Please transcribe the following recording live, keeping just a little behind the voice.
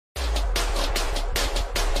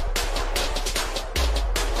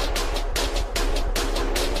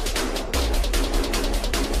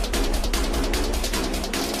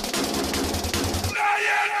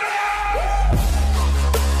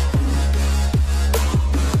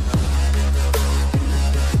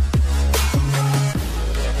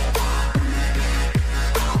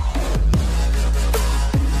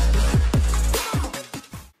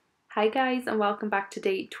Hi guys, and welcome back to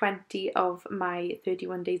day 20 of my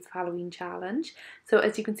 31 days of Halloween challenge. So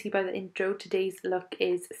as you can see by the intro, today's look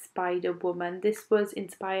is Spider-Woman. This was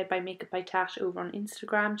inspired by Makeup by Tash over on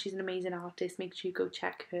Instagram. She's an amazing artist, make sure you go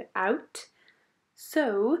check her out.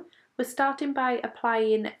 So we're starting by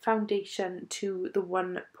applying foundation to the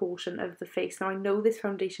one portion of the face. Now I know this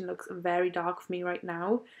foundation looks very dark for me right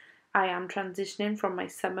now. I am transitioning from my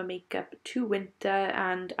summer makeup to winter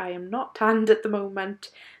and I am not tanned at the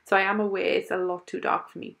moment, so I am aware it's a lot too dark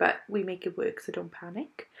for me, but we make it work, so don't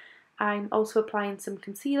panic. I'm also applying some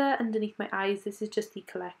concealer underneath my eyes. This is just the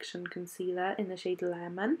Collection concealer in the shade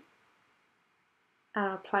Lemon. And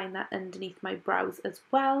I'm applying that underneath my brows as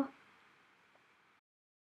well.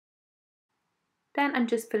 Then I'm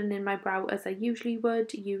just filling in my brow as I usually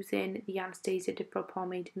would, using the Anastasia Dip Brow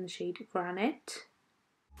Pomade in the shade Granite.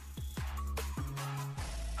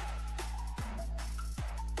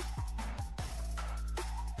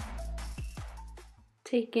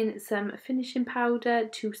 Taking some finishing powder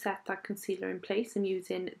to set that concealer in place. I'm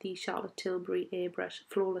using the Charlotte Tilbury Airbrush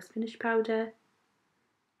Flawless Finish Powder.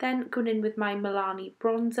 Then going in with my Milani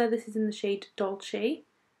bronzer. This is in the shade Dolce.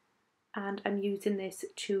 And I'm using this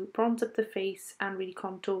to bronze up the face and really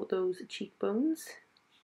contour those cheekbones.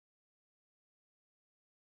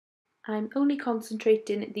 I'm only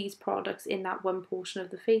concentrating these products in that one portion of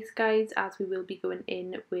the face, guys, as we will be going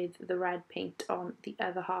in with the red paint on the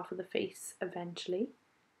other half of the face eventually.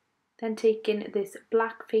 Then taking this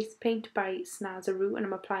black face paint by Snazaroo and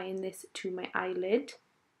I'm applying this to my eyelid.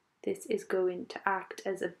 This is going to act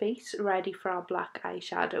as a base ready for our black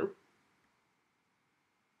eyeshadow.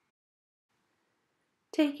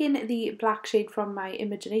 Taking the black shade from my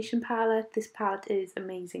Imogenation palette. This palette is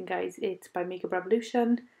amazing, guys. It's by Makeup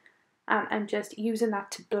Revolution. And I'm just using that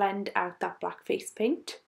to blend out that black face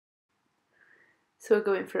paint. So we're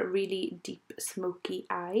going for a really deep smoky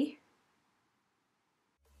eye.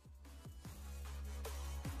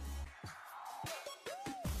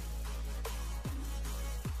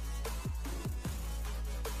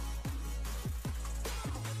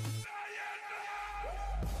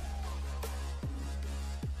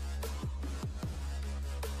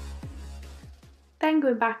 Then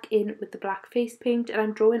going back in with the black face paint and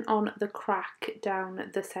I'm drawing on the crack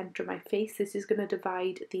down the centre of my face. This is going to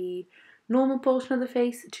divide the normal portion of the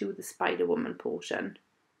face to the Spider-Woman portion.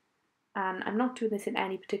 And I'm not doing this in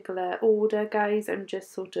any particular order, guys, I'm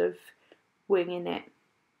just sort of winging it.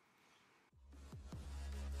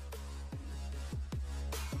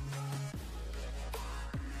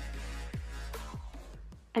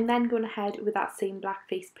 And then going ahead with that same black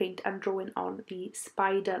face paint and drawing on the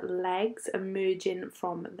spider legs emerging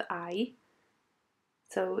from the eye.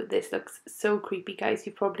 So this looks so creepy, guys.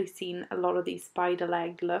 You've probably seen a lot of these spider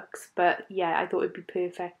leg looks, but yeah, I thought it'd be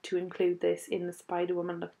perfect to include this in the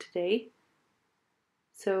Spider-Woman look today.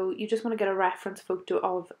 So you just want to get a reference photo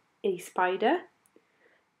of a spider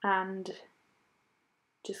and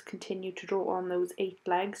just continue to draw on those 8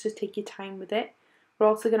 legs. Just take your time with it. We're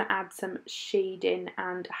also going to add some shading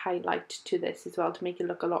and highlight to this as well to make it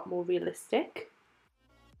look a lot more realistic.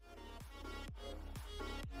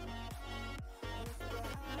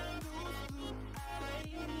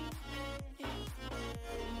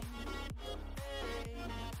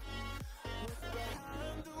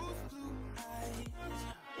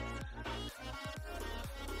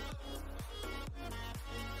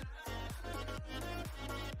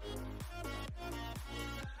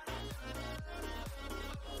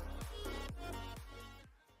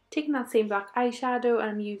 Taking that same black eyeshadow and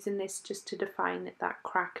I'm using this just to define that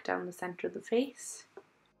crack down the centre of the face.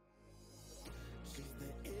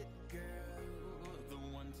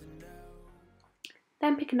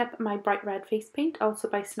 Then picking up my bright red face paint, also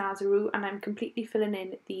by Snazaroo, and I'm completely filling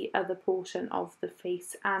in the other portion of the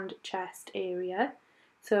face and chest area.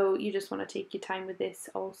 So you just want to take your time with this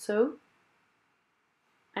also.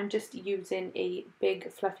 I'm just using a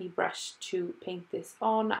big fluffy brush to paint this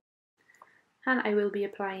on. And I will be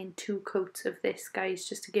applying 2 coats of this, guys,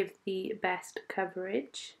 just to give the best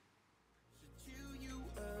coverage.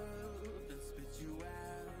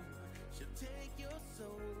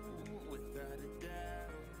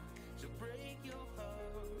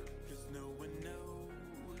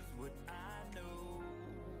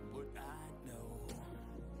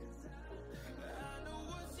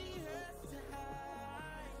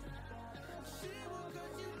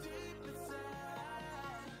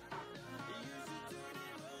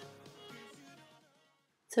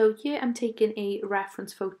 So here I'm taking a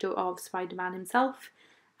reference photo of Spider-Man himself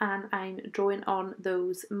and I'm drawing on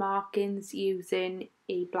those markings using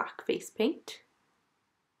a black face paint.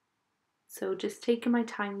 So just taking my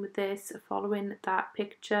time with this, following that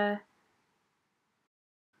picture,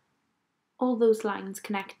 All those lines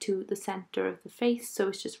connect to the centre of the face, so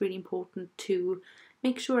it's just really important to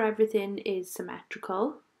make sure everything is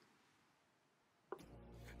symmetrical.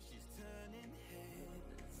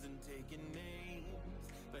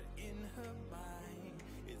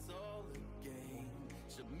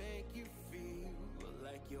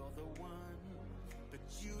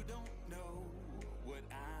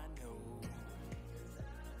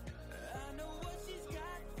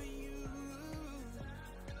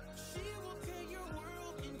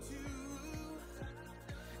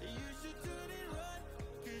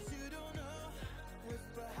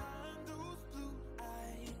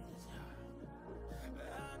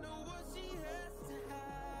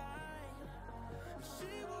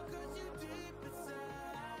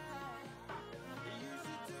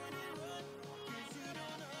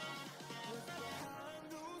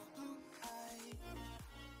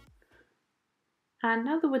 And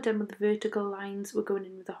now that we're done with the vertical lines, we're going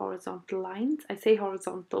in with the horizontal lines. I say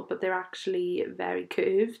horizontal, but they're actually very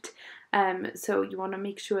curved. So you want to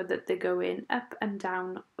make sure that they're going up and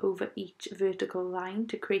down over each vertical line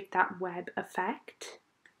to create that web effect.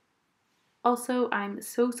 Also, I'm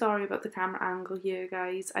so sorry about the camera angle here,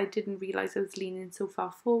 guys. I didn't realise I was leaning so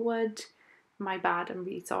far forward. My bad, I'm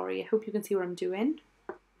really sorry. I hope you can see what I'm doing.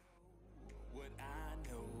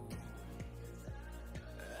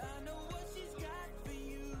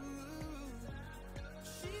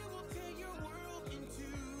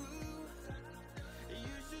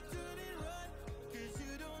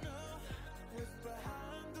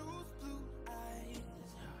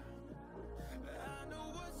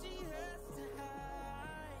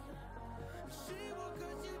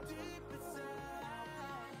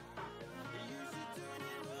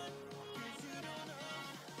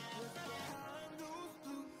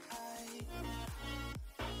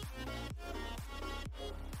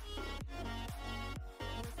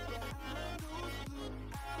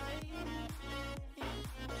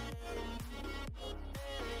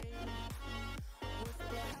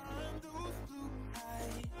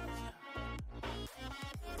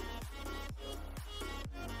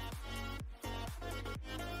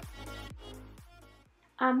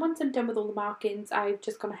 And once I'm done with all the markings, I've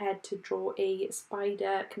just gone ahead to draw a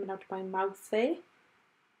spider coming out of my mouth there.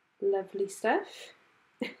 Lovely stuff.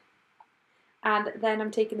 And then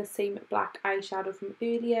I'm taking the same black eyeshadow from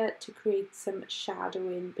earlier to create some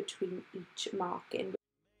shadowing between each marking.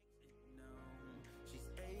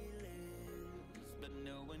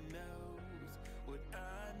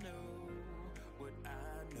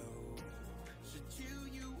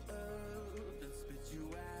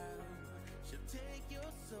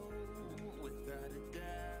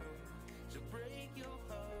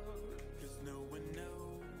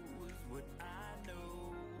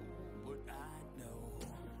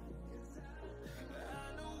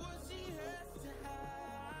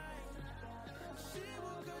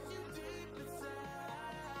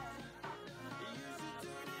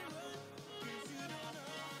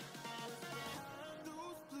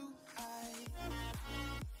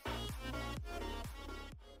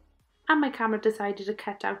 And my camera decided to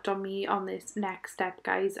cut out on me on this next step,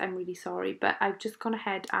 guys. I'm really sorry, but I've just gone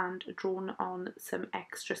ahead and drawn on some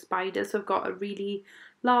extra spiders. So I've got a really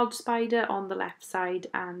large spider on the left side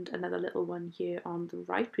and another little one here on the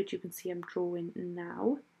right, which you can see I'm drawing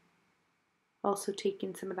now. Also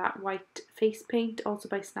taking some of that white face paint, also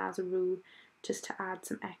by Snazaroo, just to add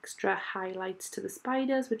some extra highlights to the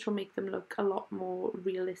spiders, which will make them look a lot more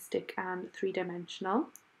realistic and three-dimensional.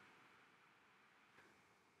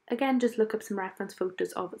 Again, just look up some reference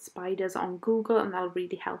photos of spiders on Google and that'll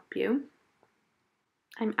really help you.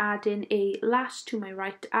 I'm adding a lash to my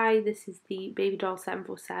right eye. This is the BabyDoll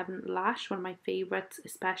 747 lash, one of my favourites,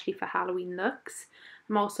 especially for Halloween looks.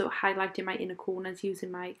 I'm also highlighting my inner corners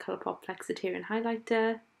using my Colourpop Flexitarian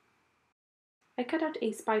highlighter. I cut out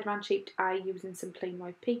a Spider-Man shaped eye using some plain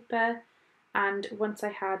white paper, and once I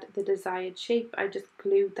had the desired shape, I just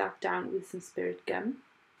glued that down with some spirit gum.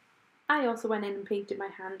 I also went in and painted my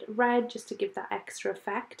hand red just to give that extra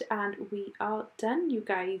effect, and we are done, you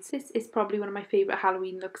guys. This is probably one of my favourite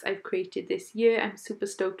Halloween looks I've created this year. I'm super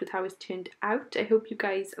stoked with how it's turned out. I hope you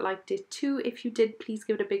guys liked it too. If you did, please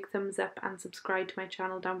give it a big thumbs up and subscribe to my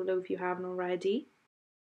channel down below if you haven't already.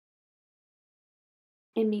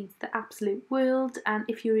 It means the absolute world, and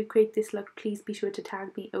if you recreate this look, please be sure to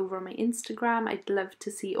tag me over on my Instagram. I'd love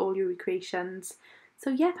to see all your recreations. So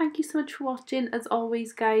yeah, thank you so much for watching as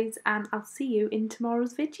always, guys, and I'll see you in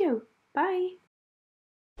tomorrow's video. Bye!